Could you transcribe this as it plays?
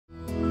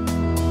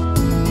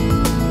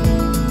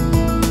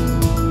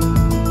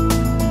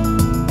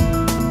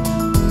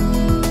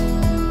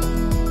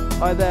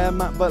Hi there,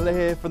 Mat Butler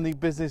here from the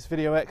Business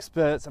Video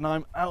Experts, and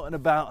I'm out and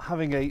about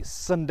having a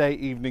Sunday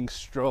evening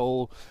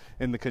stroll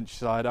in the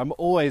countryside. I'm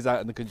always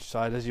out in the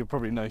countryside, as you'll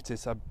probably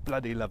notice. I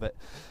bloody love it.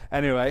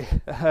 Anyway,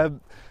 the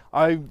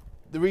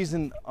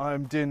reason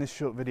I'm doing this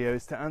short video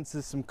is to answer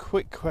some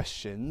quick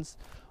questions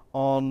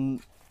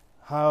on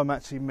how I'm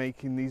actually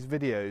making these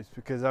videos,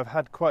 because I've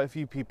had quite a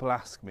few people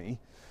ask me,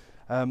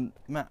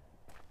 Matt,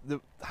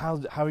 how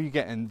are you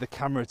getting the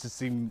camera to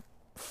seem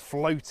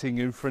floating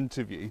in front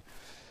of you?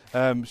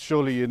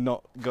 Surely you've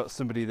not got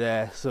somebody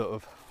there sort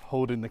of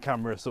holding the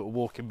camera, sort of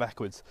walking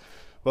backwards.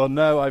 Well,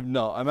 no, I'm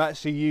not. I'm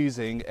actually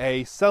using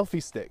a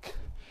selfie stick.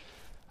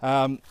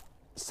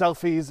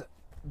 Selfies,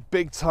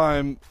 big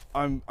time.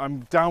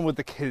 I'm down with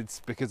the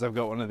kids because I've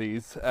got one of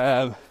these.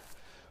 But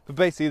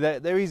basically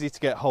they're easy to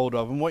get hold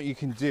of, and what you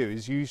can do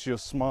is use your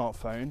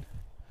smartphone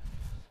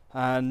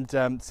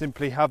and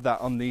simply have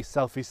that on the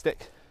selfie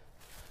stick,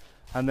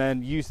 and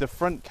then use the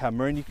front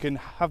camera, and you can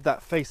have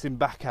that facing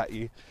back at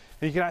you.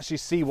 And you can actually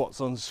see what's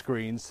on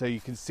screen, so you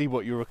can see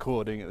what you're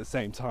recording at the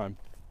same time.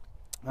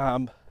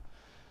 So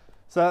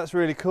that's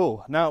really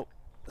cool. Now,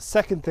 the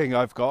second thing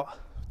I've got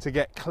to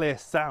get clear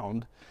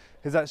sound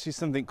is actually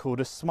something called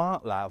a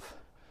smart lav.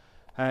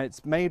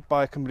 It's made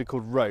by a company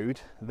called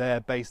Rode. They're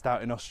based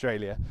out in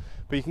Australia,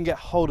 but you can get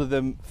hold of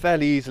them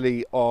fairly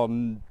easily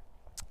on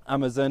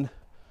Amazon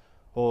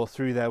or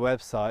through their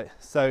website.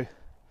 So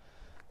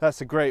that's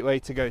a great way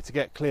to go to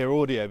get clear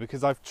audio,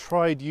 because I've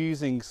tried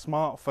using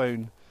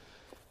smartphone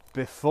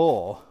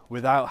before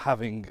without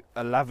having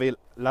a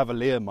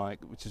lavalier mic,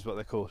 which is what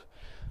they're called,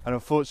 and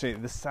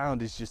unfortunately the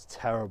sound is just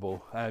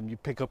terrible. You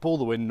pick up all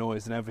the wind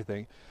noise and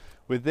everything.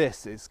 With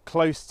this, it's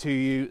close to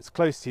you, it's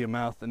close to your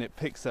mouth, and it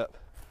picks up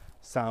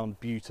sound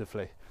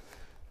beautifully.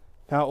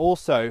 Now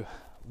also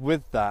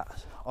with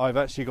that, I've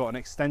actually got an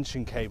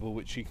extension cable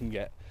which you can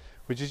get,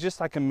 which is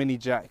just like a mini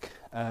jack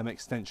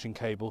extension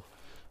cable,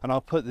 and I'll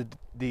put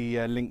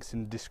the links in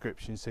the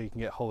description so you can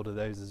get hold of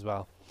those as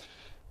well.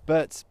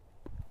 But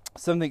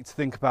something to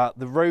think about,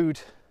 the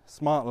Rode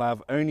Smart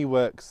Lav only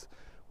works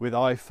with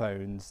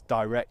iPhones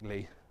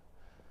directly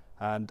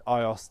and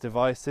iOS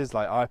devices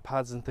like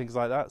iPads and things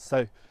like that.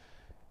 So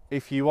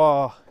if you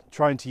are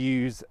trying to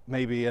use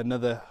maybe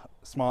another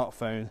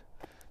smartphone,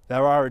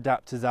 there are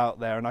adapters out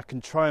there, and I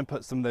can try and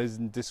put some of those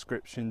in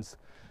descriptions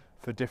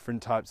for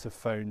different types of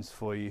phones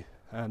for you,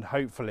 and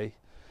hopefully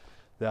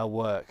they'll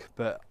work,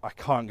 but I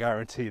can't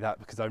guarantee that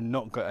because I've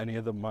not got any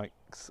other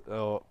mics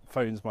or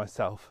phones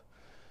myself.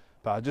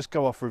 But I'll just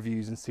go off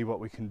reviews and see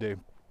what we can do.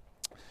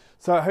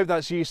 So I hope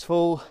that's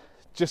useful.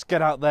 Just get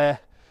out there,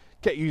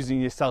 get using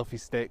your selfie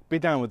stick, be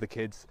down with the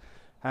kids,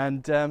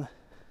 and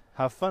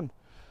have fun.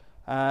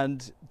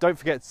 And don't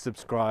forget to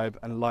subscribe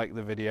and like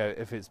the video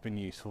if it's been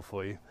useful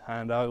for you.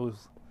 And I will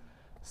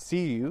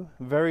see you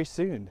very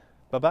soon.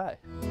 Bye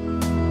bye.